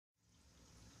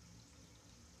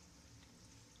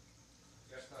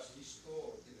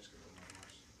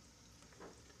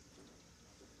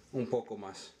Un poco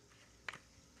más.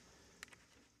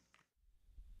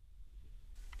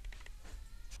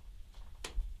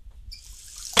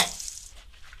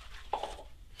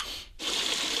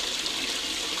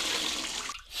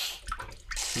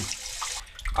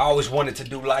 I always wanted to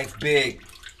do life big.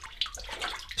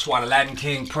 That's why the Latin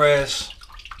King prayers,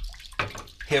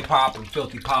 hip-hop, and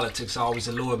filthy politics always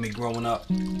allured me growing up.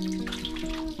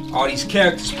 All these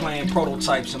characters playing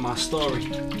prototypes in my story.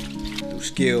 Through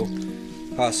skill,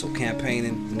 hustle,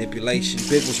 campaigning, manipulation,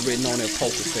 big was written on their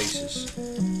poker faces,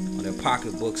 on their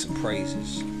pocketbooks and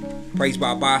praises. Praised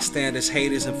by bystanders,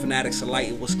 haters, and fanatics alike,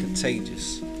 it was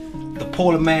contagious. The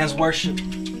poor man's worship,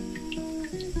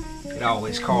 it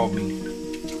always called me.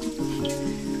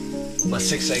 But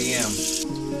 6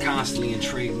 a.m. constantly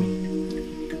intrigued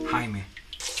me. Jaime.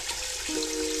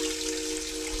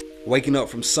 Waking up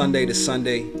from Sunday to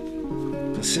Sunday,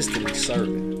 consistently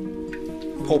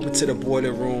serving. Pulpit to the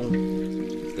boiler room,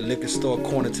 the liquor store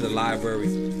corner to the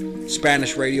library,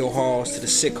 Spanish radio halls to the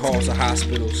sick halls of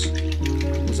hospitals,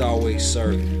 was always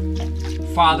serving.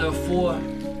 Father of 4,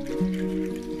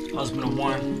 husband of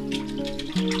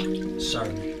 1,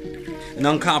 serving. An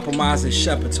uncompromising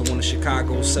shepherd to one of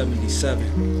Chicago's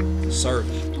 77,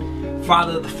 serving.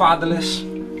 Father of the fatherless,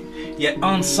 yet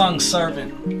unsung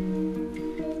servant,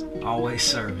 always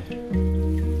serving.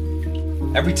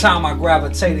 Every time I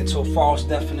gravitated to a false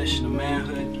definition of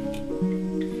manhood,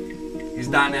 his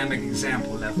dynamic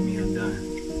example left me undone.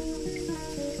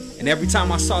 And every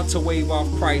time I sought to wave off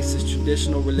Christ as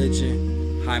traditional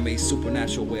religion, Jaime's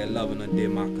supernatural way of loving undid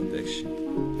my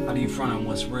conviction. How do you front on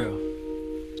what's real?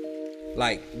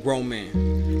 Like grown men,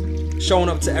 showing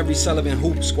up to every Sullivan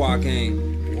Hoop Squad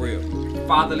game, real.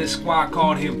 Fatherless squad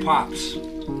called him Pops,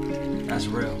 that's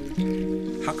real.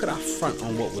 How could I front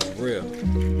on what was real?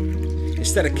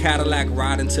 Instead of Cadillac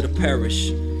riding to the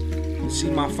parish, see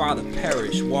my father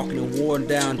perish, walking in worn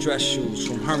down dress shoes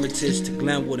from Hermitage to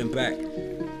Glenwood and back,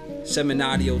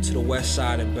 Seminario to the west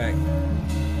side and back,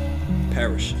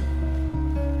 perishing.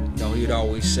 You know, he'd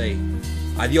always say,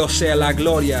 Adios sea la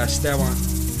gloria, Esteban.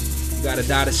 You gotta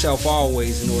die to self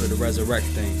always in order to resurrect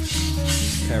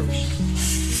things. Perish.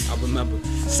 I remember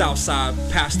Southside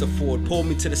Pastor Ford pulled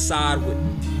me to the side with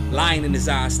lion in his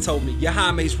eyes, told me, you're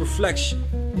Jaime's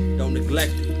reflection, don't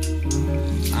neglect it.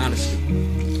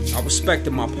 Honestly, I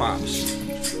respected my pops,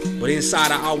 but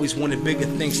inside I always wanted bigger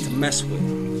things to mess with.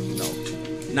 You know,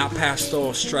 not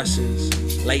pastoral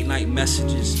stressings, late night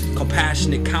messages,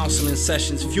 compassionate counseling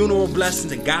sessions, funeral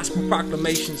blessings and gospel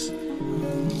proclamations.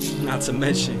 Not to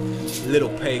mention little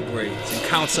pay grades and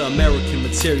counter-American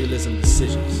materialism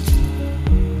decisions.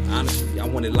 Honestly, I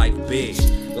wanted life big,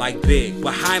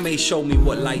 but Jaime showed me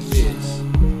what life is.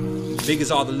 Big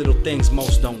as all the little things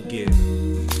most don't give.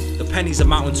 The pennies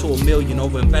amounting to $1 million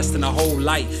over investing a whole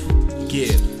life.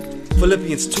 Give.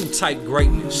 Philippians 2 type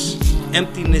greatness.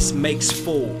 Emptiness makes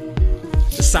full.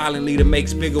 The silent leader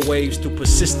makes bigger waves through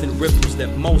persistent ripples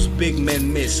that most big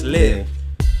men miss. Live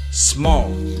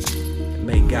small and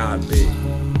make God big.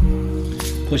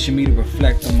 Pushing me to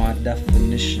reflect on my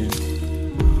definition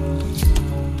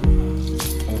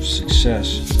of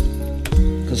success.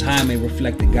 Cause Jaime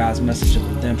reflected God's message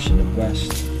of redemption the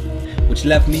best, which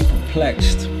left me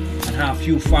perplexed on how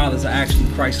few fathers are actually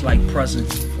Christ-like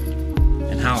present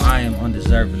and how I am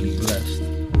undeservedly blessed.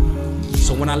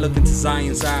 So when I look into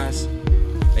Zion's eyes,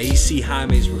 they see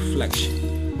Jaime's reflection,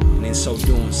 and in so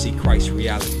doing see Christ's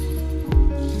reality,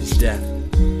 his death,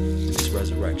 and his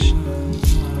resurrection.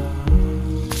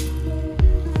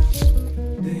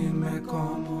 Dime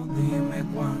cómo, dime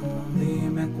cuándo,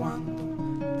 dime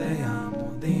cuánto te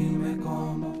amo, dime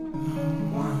cómo,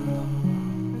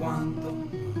 cuánto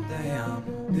te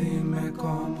amo, dime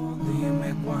cómo,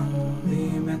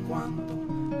 dime cuándo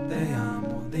te amo.